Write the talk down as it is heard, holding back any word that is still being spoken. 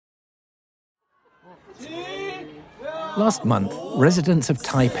Last month, residents of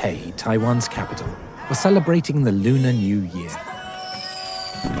Taipei, Taiwan's capital, were celebrating the Lunar New Year.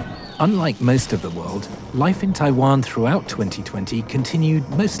 Unlike most of the world, life in Taiwan throughout 2020 continued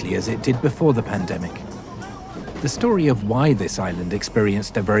mostly as it did before the pandemic. The story of why this island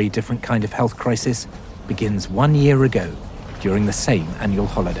experienced a very different kind of health crisis begins 1 year ago, during the same annual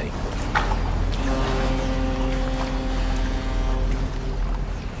holiday.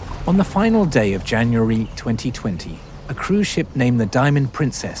 On the final day of January 2020, a cruise ship named the Diamond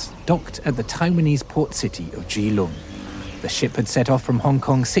Princess docked at the Taiwanese port city of Keelung. The ship had set off from Hong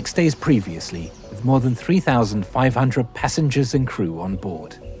Kong 6 days previously, with more than 3,500 passengers and crew on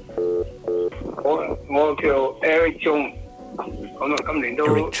board. Eric Chung,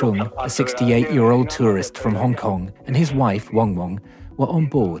 a 68-year-old tourist from Hong Kong, and his wife, Wong Wong, were on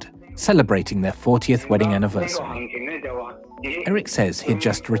board, celebrating their 40th wedding anniversary. Eric says he'd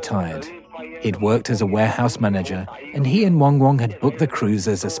just retired. He'd worked as a warehouse manager, and he and Wong Wong had booked the cruise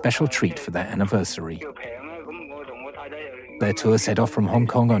as a special treat for their anniversary. Their tour set off from Hong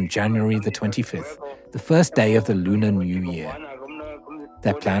Kong on January the 25th, the first day of the Lunar New Year.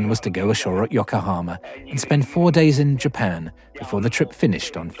 Their plan was to go ashore at Yokohama and spend 4 days in Japan before the trip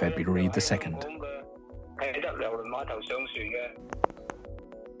finished on February the 2nd.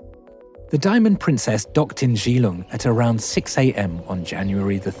 The Diamond Princess docked in Keelung at around 6 a.m. on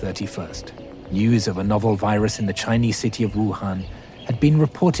January the 31st. News of a novel virus in the Chinese city of Wuhan had been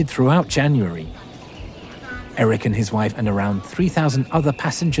reported throughout January. Eric and his wife and around 3,000 other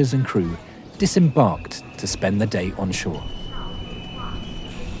passengers and crew disembarked to spend the day on shore.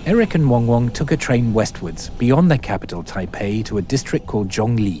 Eric and Wong Wong took a train westwards beyond their capital Taipei to a district called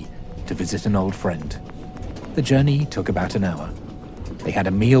Zhongli to visit an old friend. The journey took about an hour. They had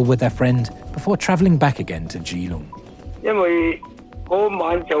a meal with their friend before travelling back again to Keelung.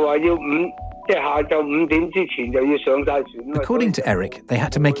 According to Eric, they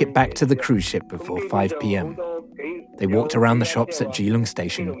had to make it back to the cruise ship before 5 p.m. They walked around the shops at Keelung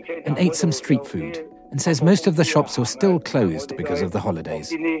station and ate some street food, and says most of the shops were still closed because of the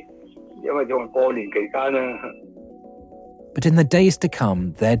holidays. But in the days to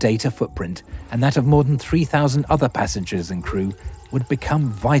come, their data footprint and that of more than 3,000 other passengers and crew would become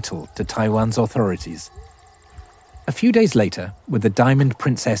vital to Taiwan's authorities. A few days later, with the Diamond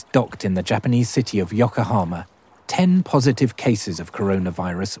Princess docked in the Japanese city of Yokohama, 10 positive cases of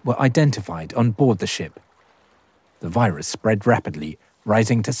coronavirus were identified on board the ship. The virus spread rapidly,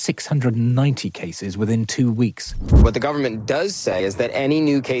 rising to 690 cases within 2 weeks. What the government does say is that any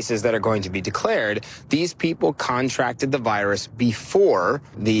new cases that are going to be declared, these people contracted the virus before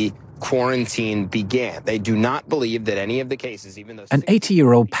the quarantine began. They do not believe that any of the cases, even though... An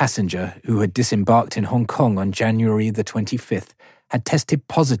 80-year-old passenger who had disembarked in Hong Kong on January the 25th had tested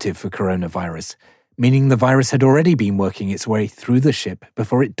positive for coronavirus, meaning the virus had already been working its way through the ship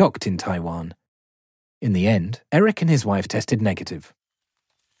before it docked in Taiwan. In the end, Eric and his wife tested negative.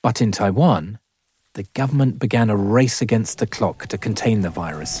 But in Taiwan, the government began a race against the clock to contain the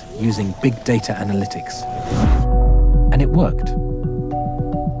virus using big data analytics. And it worked.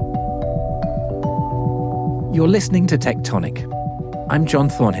 You're listening to Tectonic. I'm John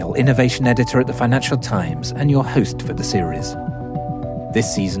Thornhill, Innovation Editor at the Financial Times and your host for the series.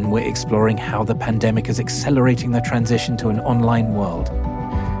 This season, we're exploring how the pandemic is accelerating the transition to an online world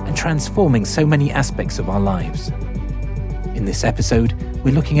and transforming so many aspects of our lives. In this episode,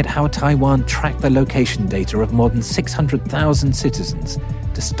 we're looking at how Taiwan tracked the location data of more than 600,000 citizens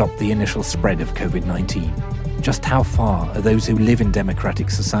to stop the initial spread of COVID-19. Just how far are those who live in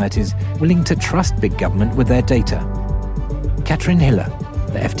democratic societies willing to trust big government with their data? Catherine Hiller,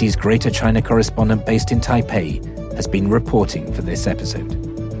 the FT's Greater China correspondent based in Taipei, has been reporting for this episode.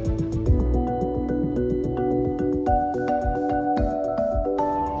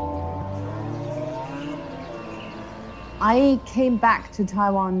 I came back to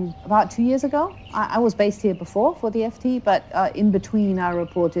Taiwan about 2 years ago. I was based here before for the FT, but in between I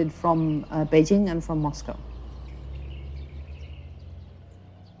reported from Beijing and from Moscow.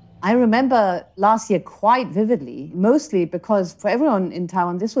 I remember last year quite vividly, mostly because for everyone in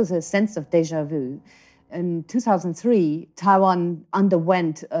Taiwan, this was a sense of déjà vu. In 2003, Taiwan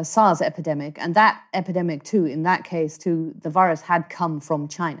underwent a SARS epidemic, and that epidemic too, in that case too, the virus had come from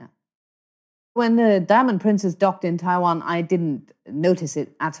China. When the Diamond Princess docked in Taiwan, I didn't notice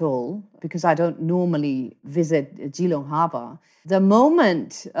it at all because I don't normally visit Keelung Harbor. The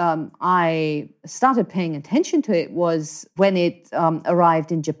moment I started paying attention to it was when it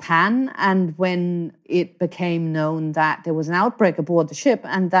arrived in Japan and when it became known that there was an outbreak aboard the ship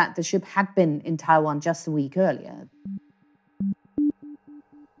and that the ship had been in Taiwan just a week earlier.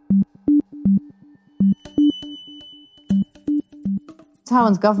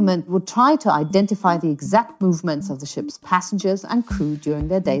 Taiwan's government would try to identify the exact movements of the ship's passengers and crew during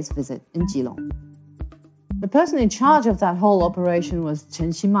their day's visit in Keelung. The person in charge of that whole operation was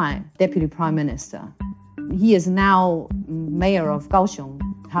Chen Ximai, Deputy Prime Minister. He is now mayor of Kaohsiung,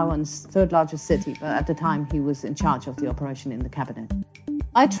 Taiwan's third largest city, but at the time he was in charge of the operation in the cabinet.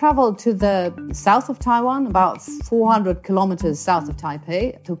 I traveled to the south of Taiwan, about 400 kilometers south of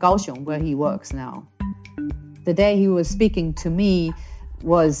Taipei, to Kaohsiung, where he works now. The day he was speaking to me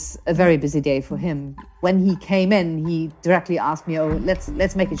was a very busy day for him. When he came in, he directly asked me,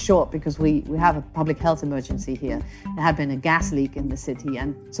 let's make it short because we have a public health emergency here. There had been a gas leak in the city.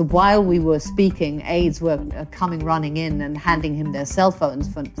 And so while we were speaking, aides were coming running in and handing him their cell phones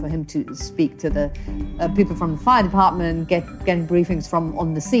for him to speak to the people from the fire department, getting briefings from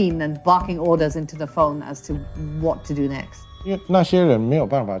on the scene and barking orders into the phone as to what to do next. 因为那些人没有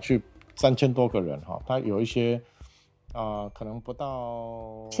办法去3000多个人他有一些 Chen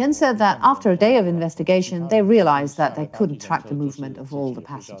said that after a day of investigation, they realized that they couldn't track the movement of all the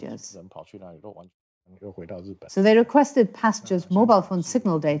passengers. So they requested passengers' mobile phone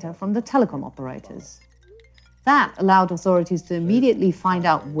signal data from the telecom operators. That allowed authorities to immediately find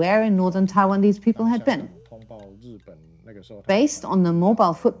out where in northern Taiwan these people had been. Based on the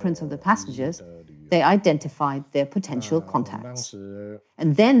mobile footprints of the passengers, they identified their potential contacts.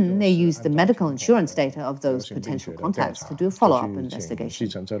 And then they used the medical insurance data of those potential contacts to do a follow-up investigation.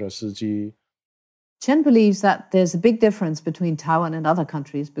 Chen believes that there's a big difference between Taiwan and other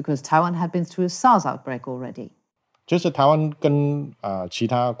countries because Taiwan had been through a SARS outbreak already. 就是台湾跟其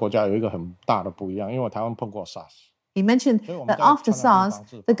他国家有一个很大的不一样，因为台湾碰过 SARS。 He mentioned that after SARS,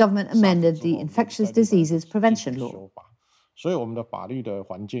 the government amended the Infectious Diseases Prevention Law. The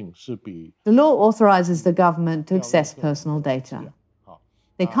law authorizes the government to access personal data.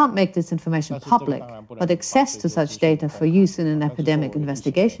 They can't make this information public, but access to such data for use in an epidemic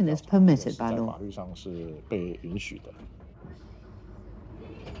investigation is permitted by law.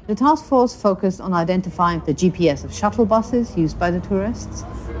 The task force focused on identifying the GPS of shuttle buses used by the tourists,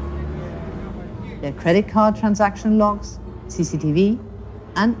 their credit card transaction logs, CCTV,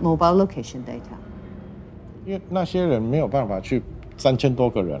 and mobile location data. 因为那些人没有办法去3000多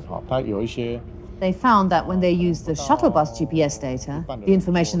个人他有一些 They found that when they used the shuttle bus GPS data, the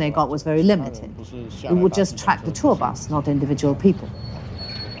information they got was very limited. It would just track the tour bus, not individual people.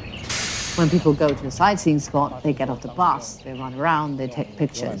 When people go to a sightseeing spot, they get off the bus, they run around, they take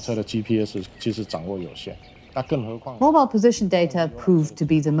pictures. 车的 GPS 其实掌握有限，那更何况 Mobile position data proved to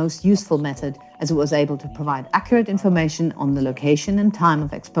be the most useful method as it was able to provide accurate information on the location and time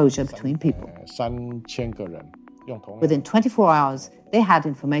of exposure between people. 3000个人 Within 24 hours, they had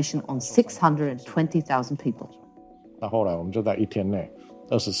information on 620,000 people. 那后来我们就在1天内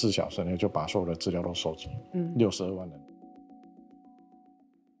24小时内就把所有的资料都收集62万人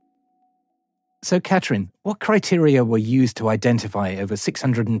So, Catherine, what criteria were used to identify over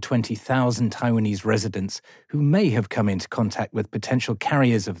 620,000 Taiwanese residents who may have come into contact with potential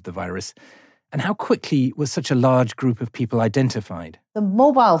carriers of the virus? And how quickly was such a large group of people identified? The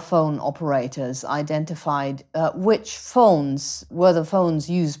mobile phone operators identified which phones were the phones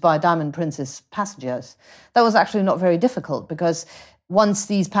used by Diamond Princess passengers. That was actually not very difficult because once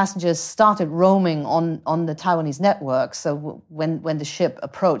these passengers started roaming on the Taiwanese network, so when the ship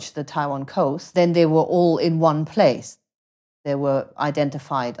approached the Taiwan coast, then they were all in one place. They were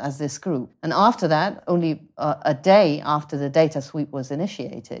identified as this group. And after that, only a day after the data sweep was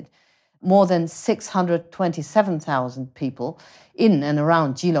initiated, more than 627,000 people in and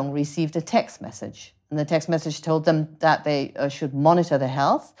around Keelung received a text message. And the text message told them that they should monitor their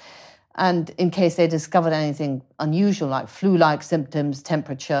health. And in case they discovered anything unusual, like flu-like symptoms,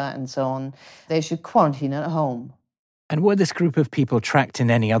 temperature, and so on, they should quarantine at home. And were this group of people tracked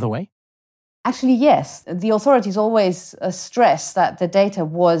in any other way? Actually, yes. The authorities always stress that the data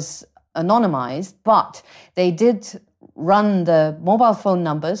was anonymized, but they did run the mobile phone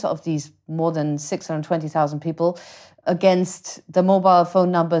numbers of these more than 620,000 people against the mobile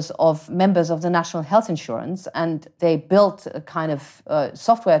phone numbers of members of the National Health Insurance, and they built a kind of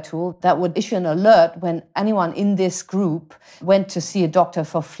software tool that would issue an alert when anyone in this group went to see a doctor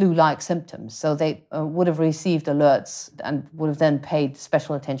for flu-like symptoms. So they would have received alerts and would have then paid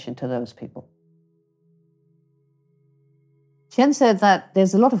special attention to those people. Chen said that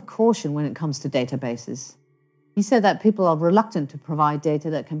there's a lot of caution when it comes to databases. He said that people are reluctant to provide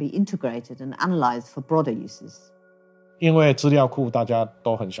data that can be integrated and analyzed for broader uses. 因为资料库大家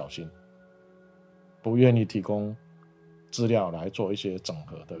都很小心，不愿意提供资料来做一些整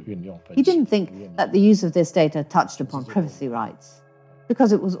合的运用。He didn't think that the use of this data touched upon privacy rights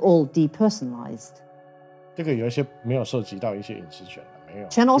because it was all depersonalized. 这个有一些没有涉及到一些隐私权的。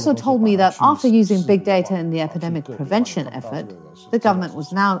Chen also told me that after using big data in the epidemic prevention effort, the government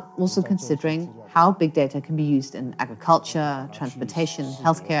was now also considering how big data can be used in agriculture, transportation,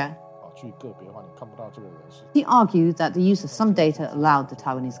 healthcare. He argued that the use of some data allowed the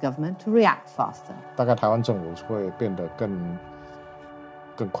Taiwanese government to react faster. 大概台湾政府会变得更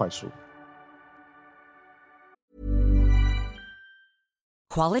快速。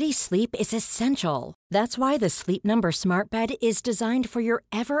Quality sleep is essential. That's why the Sleep Number Smart Bed is designed for your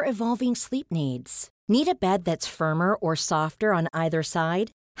ever-evolving sleep needs. Need a bed that's firmer or softer on either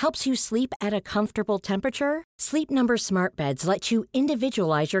side? Helps you sleep at a comfortable temperature? Sleep Number Smart Beds let you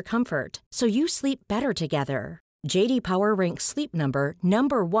individualize your comfort, so you sleep better together. J.D. Power ranks Sleep Number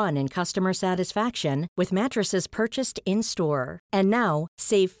number 1 in customer satisfaction with mattresses purchased in-store. And now,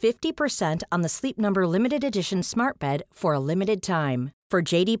 save 50% on the Sleep Number Limited Edition Smart Bed for a limited time. For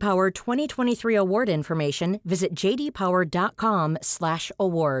J.D. Power 2023 award information, visit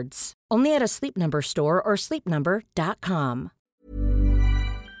jdpower.com/awards. Only at a Sleep Number store or sleepnumber.com.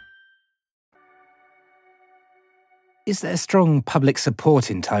 Is there strong public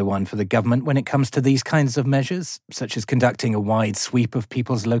support in Taiwan for the government when it comes to these kinds of measures, such as conducting a wide sweep of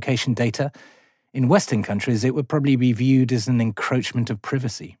people's location data? In Western countries, it would probably be viewed as an encroachment of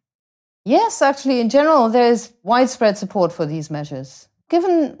privacy. Yes, actually, in general, there is widespread support for these measures.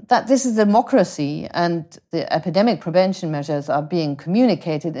 Given that this is a democracy and the epidemic prevention measures are being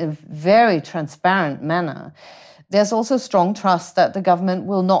communicated in a very transparent manner, there's also strong trust that the government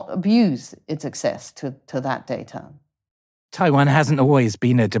will not abuse its access to that data. Taiwan hasn't always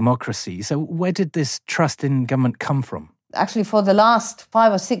been a democracy, so where did this trust in government come from? Actually, for the last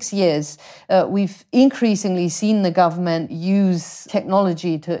 5 or 6 years, we've increasingly seen the government use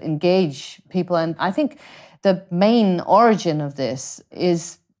technology to engage people. And I think the main origin of this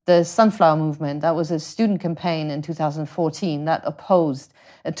is the Sunflower Movement. That was a student campaign in 2014 that opposed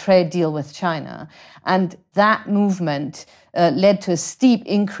a trade deal with China. And that movement led to a steep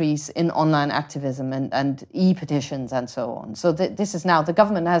increase in online activism and e-petitions and so on. So this is now, the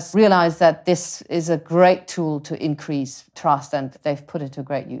government has realized that this is a great tool to increase trust, and they've put it to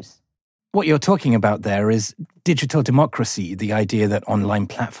great use. What you're talking about there is digital democracy, the idea that online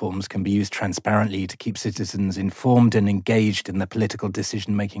platforms can be used transparently to keep citizens informed and engaged in the political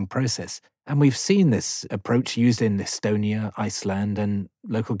decision-making process. And we've seen this approach used in Estonia, Iceland, and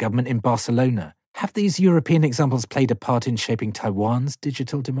local government in Barcelona. Have these European examples played a part in shaping Taiwan's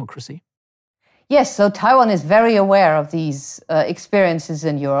digital democracy? Yes, so Taiwan is very aware of these experiences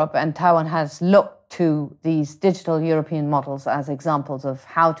in Europe, and Taiwan has looked to these digital European models as examples of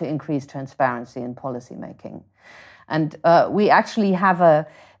how to increase transparency in policymaking. And we actually have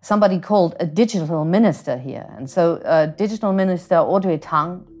somebody called a digital minister here. And so digital minister Audrey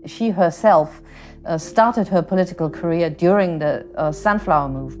Tang, she herself started her political career during the Sunflower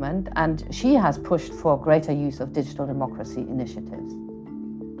Movement, and she has pushed for greater use of digital democracy initiatives.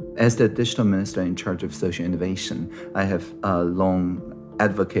 As the digital minister in charge of social innovation, I have long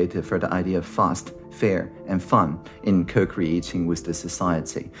advocated for the idea of fast, fair, and fun in co-creating with the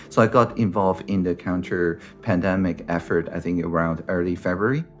society. So I got involved in the counter-pandemic effort, I think around early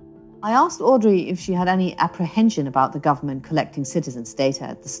February. I asked Audrey if she had any apprehension about the government collecting citizens' data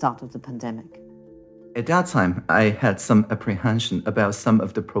at the start of the pandemic. At that time, I had some apprehension about some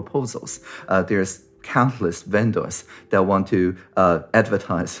of the proposals. There's countless vendors that want to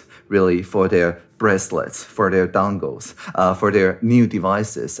advertise really for their bracelets, for their dongles, for their new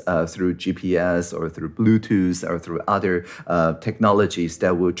devices through GPS or through Bluetooth or through other technologies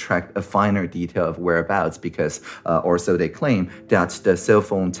that will track a finer detail of whereabouts, because or so they claim that the cell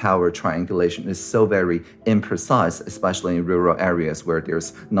phone tower triangulation is so very imprecise, especially in rural areas where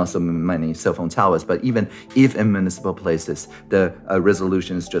there's not so many cell phone towers. But even if in municipal places, the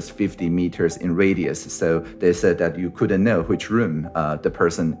resolution is just 50 meters in radius. So they said that you couldn't know which room the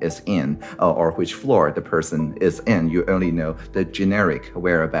person is in or which floor the person is in. You only know the generic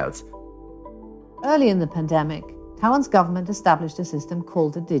whereabouts. Early in the pandemic, Taiwan's government established a system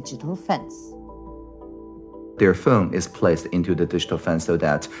called a digital fence. Their phone is placed into the digital fence so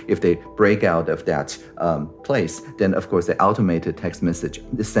that if they break out of that place, then of course the automated text message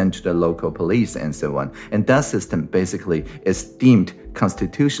is sent to the local police and so on. And that system basically is deemed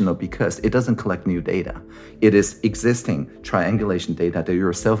constitutional because it doesn't collect new data. It is existing triangulation data that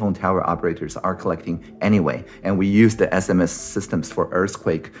your cell phone tower operators are collecting anyway. And we use the SMS systems for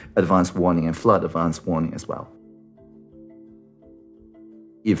earthquake advance warning and flood advance warning as well.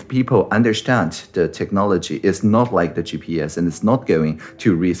 If people understand the technology is not like the GPS and it's not going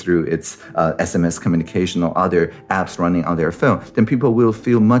to read through its SMS communication or other apps running on their phone, then people will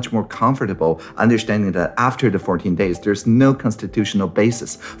feel much more comfortable understanding that after the 14 days, there's no constitutional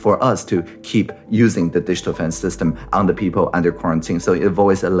basis for us to keep using the digital fence system on the people under quarantine. So it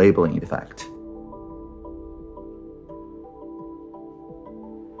avoids a labeling effect.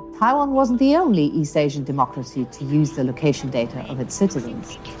 Taiwan wasn't the only East Asian democracy to use the location data of its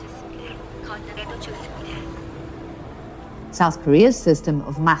citizens. South Korea's system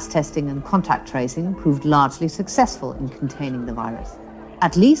of mass testing and contact tracing proved largely successful in containing the virus,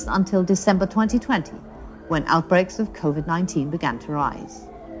 at least until December 2020, when outbreaks of COVID-19 began to rise.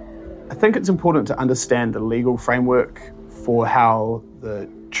 I think it's important to understand the legal framework for how the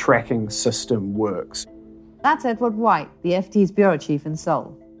tracking system works. That's Edward White, the FT's bureau chief in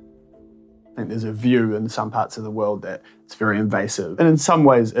Seoul. I think there's a view in some parts of the world that it's very invasive, and in some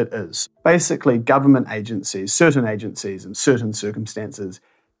ways it is. Basically, government agencies, certain agencies in certain circumstances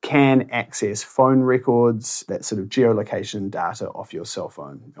can access phone records, that sort of geolocation data off your cell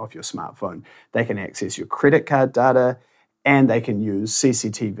phone, off your smartphone. They can access your credit card data, and they can use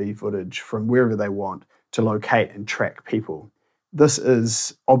CCTV footage from wherever they want to locate and track people. This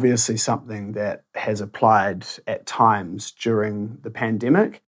is obviously something that has applied at times during the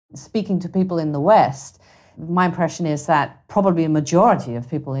pandemic. Speaking to people in the West, my impression is that probably a majority of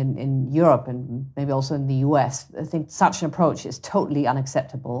people in Europe and maybe also in the US think such an approach is totally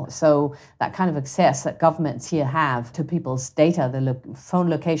unacceptable. So that kind of access that governments here have to people's data, the phone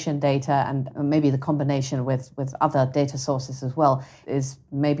location data, and maybe the combination with other data sources as well, is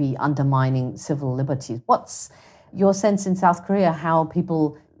maybe undermining civil liberties. What's your sense in South Korea, how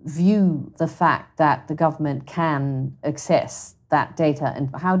people view the fact that the government can access that data,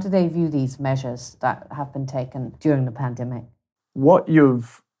 and how do they view these measures that have been taken during the pandemic? What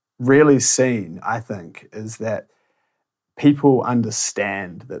you've really seen, I think, is that people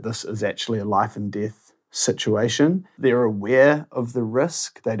understand that this is actually a life and death situation. They're aware of the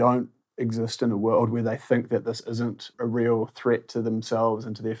risk. They don't exist in a world where they think that this isn't a real threat to themselves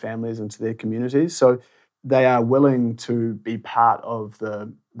and to their families and to their communities. So they are willing to be part of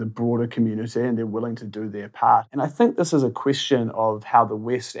the broader community, and they're willing to do their part. And I think this is a question of how the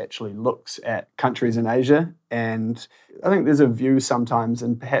West actually looks at countries in Asia. And I think there's a view sometimes,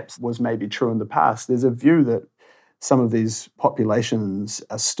 and perhaps was maybe true in the past, there's a view that some of these populations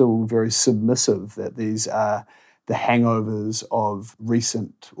are still very submissive, that these are the hangovers of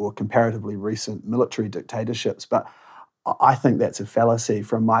recent or comparatively recent military dictatorships. But I think that's a fallacy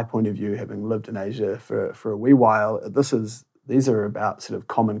from my point of view, having lived in Asia for a wee while. These are about sort of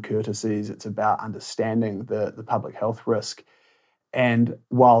common courtesies. It's about understanding the public health risk. And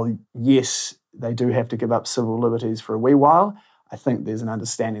while, yes, they do have to give up civil liberties for a wee while, I think there's an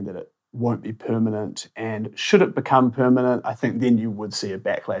understanding that it won't be permanent. And should it become permanent, I think then you would see a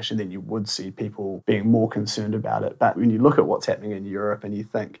backlash, and then you would see people being more concerned about it. But when you look at what's happening in Europe and you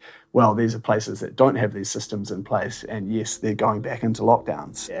think, well, these are places that don't have these systems in place, and yes, they're going back into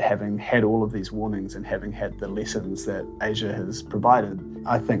lockdowns, having had all of these warnings and having had the lessons that Asia has provided,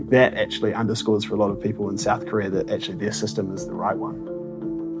 I think that actually underscores for a lot of people in South Korea that actually their system is the right one.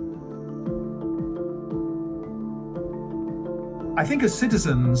 I think as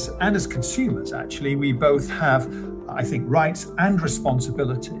citizens and as consumers, actually, we both have, I think, rights and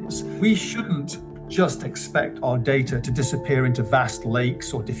responsibilities. We shouldn't just expect our data to disappear into vast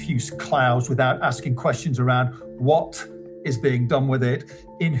lakes or diffuse clouds without asking questions around what is being done with it,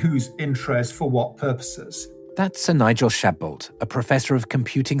 in whose interest, for what purposes. That's Sir Nigel Shadbolt, a professor of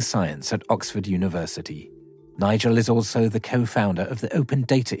computing science at Oxford University. Nigel is also the co-founder of the Open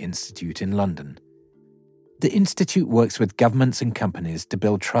Data Institute in London. The institute works with governments and companies to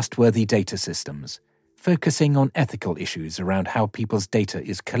build trustworthy data systems, focusing on ethical issues around how people's data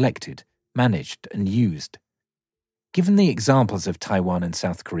is collected, managed, and used. Given the examples of Taiwan and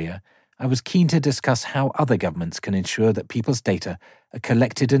South Korea, I was keen to discuss how other governments can ensure that people's data are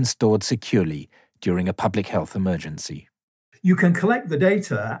collected and stored securely during a public health emergency. You can collect the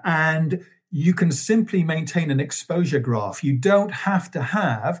data and you can simply maintain an exposure graph. You don't have to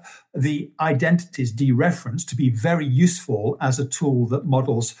have the identities dereferenced to be very useful as a tool that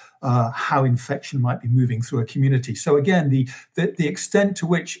models how infection might be moving through a community. So again, the extent to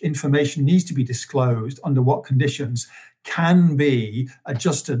which information needs to be disclosed, under what conditions, can be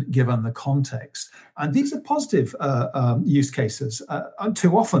adjusted given the context. And these are positive use cases.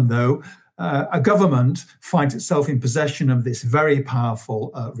 Too often, though, a government finds itself in possession of this very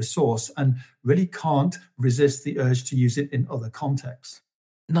powerful resource and really can't resist the urge to use it in other contexts.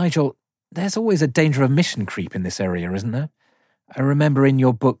 Nigel, there's always a danger of mission creep in this area, isn't there? I remember in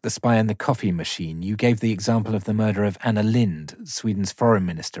your book, The Spy and the Coffee Machine, you gave the example of the murder of Anna Lindh, Sweden's foreign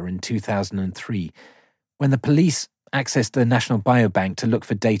minister, in 2003, when the police accessed the National Biobank to look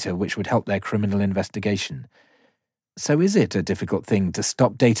for data which would help their criminal investigation. So is it a difficult thing to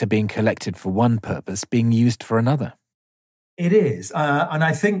stop data being collected for one purpose being used for another? It is. And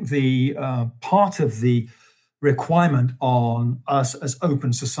I think the part of the requirement on us as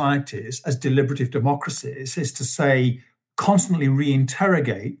open societies, as deliberative democracies, is to say, constantly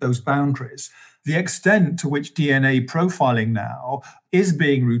reinterrogate those boundaries. The extent to which DNA profiling now is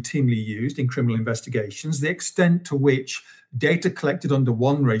being routinely used in criminal investigations, the extent to which data collected under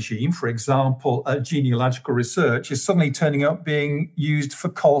one regime, for example, genealogical research, is suddenly turning up being used for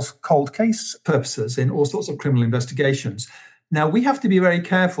cold case purposes in all sorts of criminal investigations. Now, we have to be very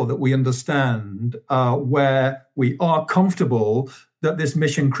careful that we understand where we are comfortable that this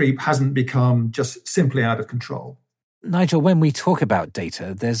mission creep hasn't become just simply out of control. Nigel, when we talk about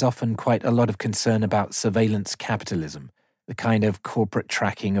data, there's often quite a lot of concern about surveillance capitalism, the kind of corporate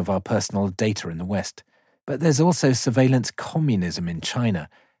tracking of our personal data in the West. But there's also surveillance communism in China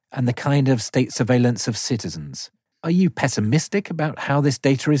and the kind of state surveillance of citizens. Are you pessimistic about how this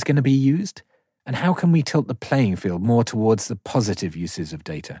data is going to be used? And how can we tilt the playing field more towards the positive uses of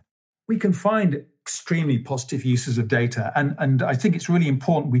data? We can find extremely positive uses of data. And I think it's really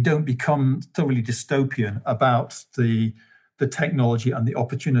important we don't become thoroughly dystopian about the technology and the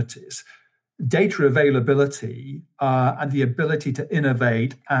opportunities. Data availability and the ability to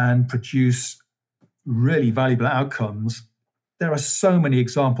innovate and produce really valuable outcomes, there are so many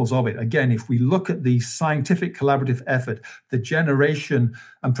examples of it. Again, if we look at the scientific collaborative effort, the generation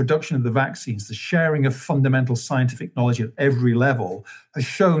and production of the vaccines, the sharing of fundamental scientific knowledge at every level has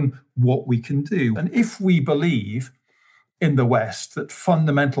shown what we can do. And if we believe in the West that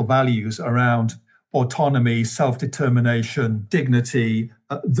fundamental values around autonomy, self-determination, dignity,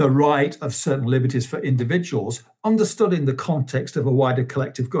 the right of certain liberties for individuals, understood in the context of a wider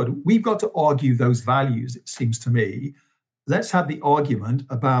collective good, we've got to argue those values, it seems to me. Let's have the argument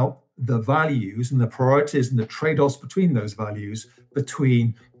about the values and the priorities and the trade-offs between those values,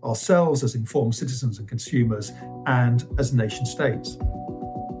 between ourselves as informed citizens and consumers and as nation states.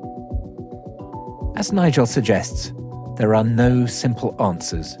 As Nigel suggests, there are no simple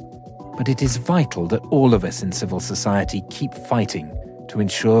answers, but it is vital that all of us in civil society keep fighting to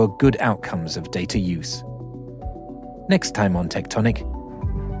ensure good outcomes of data use. Next time on Tectonic,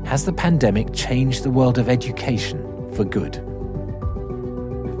 has the pandemic changed the world of education for good?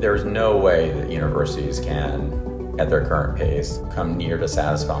 There's no way that universities can, at their current pace, come near to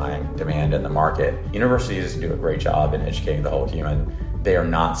satisfying demand in the market. Universities do a great job in educating the whole human. They are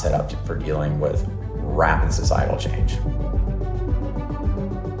not set up for dealing with rapid societal change.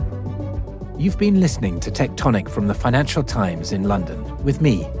 You've been listening to Tectonic from the Financial Times in London with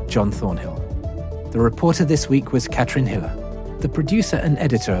me, John Thornhill. The reporter this week was Katrin Hiller. The producer and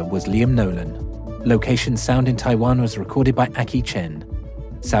editor was Liam Nolan. Location sound in Taiwan was recorded by Aki Chen.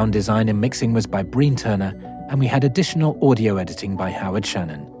 Sound design and mixing was by Breen Turner, and we had additional audio editing by Howard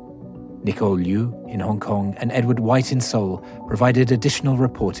Shannon. Nicole Liu in Hong Kong and Edward White in Seoul provided additional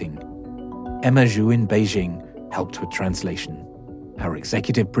reporting. Emma Zhu in Beijing helped with translation. Our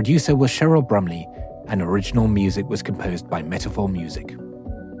executive producer was Cheryl Brumley, and original music was composed by Metaphor Music.